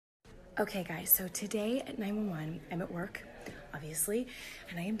Okay guys, so today at 911, I'm at work, obviously,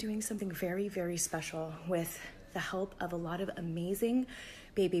 and I am doing something very, very special with the help of a lot of amazing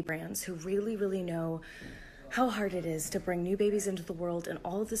baby brands who really, really know how hard it is to bring new babies into the world and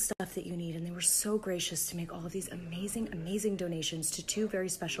all of the stuff that you need. And they were so gracious to make all of these amazing, amazing donations to two very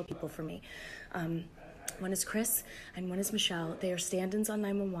special people for me. One is Chris and one is Michelle. They are stand-ins on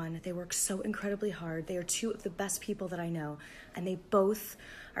 911. They work so incredibly hard. They are two of the best people that I know, and they both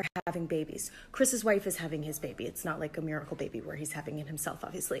are having babies. Chris's wife is having his baby. It's not like a miracle baby where he's having it himself,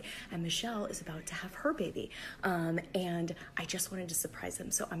 obviously. And Michelle is about to have her baby. And I just wanted to surprise them.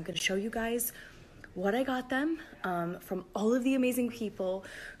 So I'm going to show you guys what I got them from all of the amazing people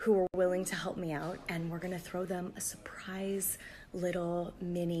who were willing to help me out. And we're going to throw them a surprise little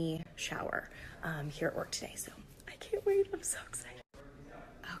mini shower here at work today. So I can't wait. I'm so excited.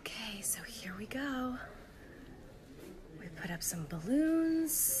 Okay, so here we go. We put up some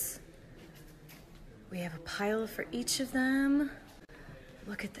balloons. We have a pile for each of them.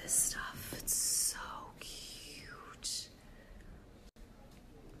 Look at this stuff. It's so cute.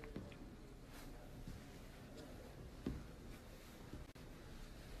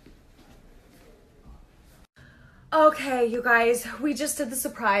 Okay, you guys, we just did the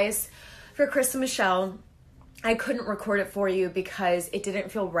surprise for Chris and Michelle. I couldn't record it for you because it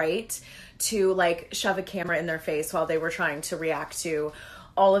didn't feel right to like shove a camera in their face while they were trying to react to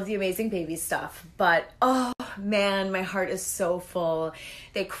all of the amazing baby stuff. But oh man, my heart is so full.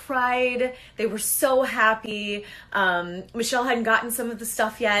 They cried. They were so happy. Michelle hadn't gotten some of the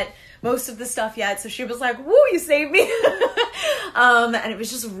stuff yet, most of the stuff yet. So she was like, woo, you saved me. And it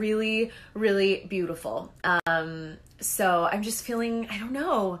was just really, really beautiful. So I'm just feeling, I don't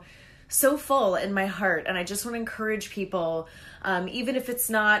know, so full in my heart. And I just want to encourage people, even if it's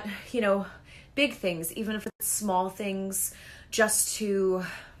not, big things, even if it's small things, just to,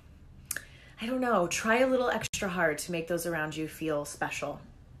 I don't know, try a little extra hard to make those around you feel special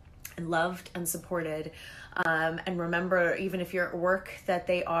and loved and supported. And remember, even if you're at work, that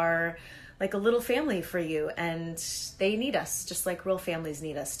they are like a little family for you, and they need us just like real families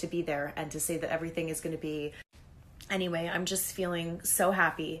need us to be there and to say that everything is going to be. Anyway, I'm just feeling so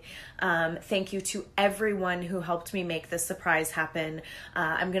happy. Thank you to everyone who helped me make this surprise happen.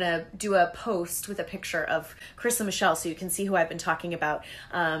 I'm going to do a post with a picture of Chris and Michelle so you can see who I've been talking about.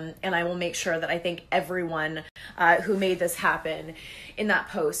 And I will make sure that I thank everyone who made this happen in that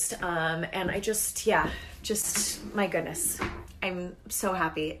post. And I just my goodness. I'm so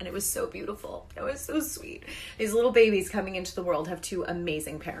happy, and it was so beautiful. It was so sweet. These little babies coming into the world have two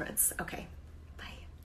amazing parents. Okay.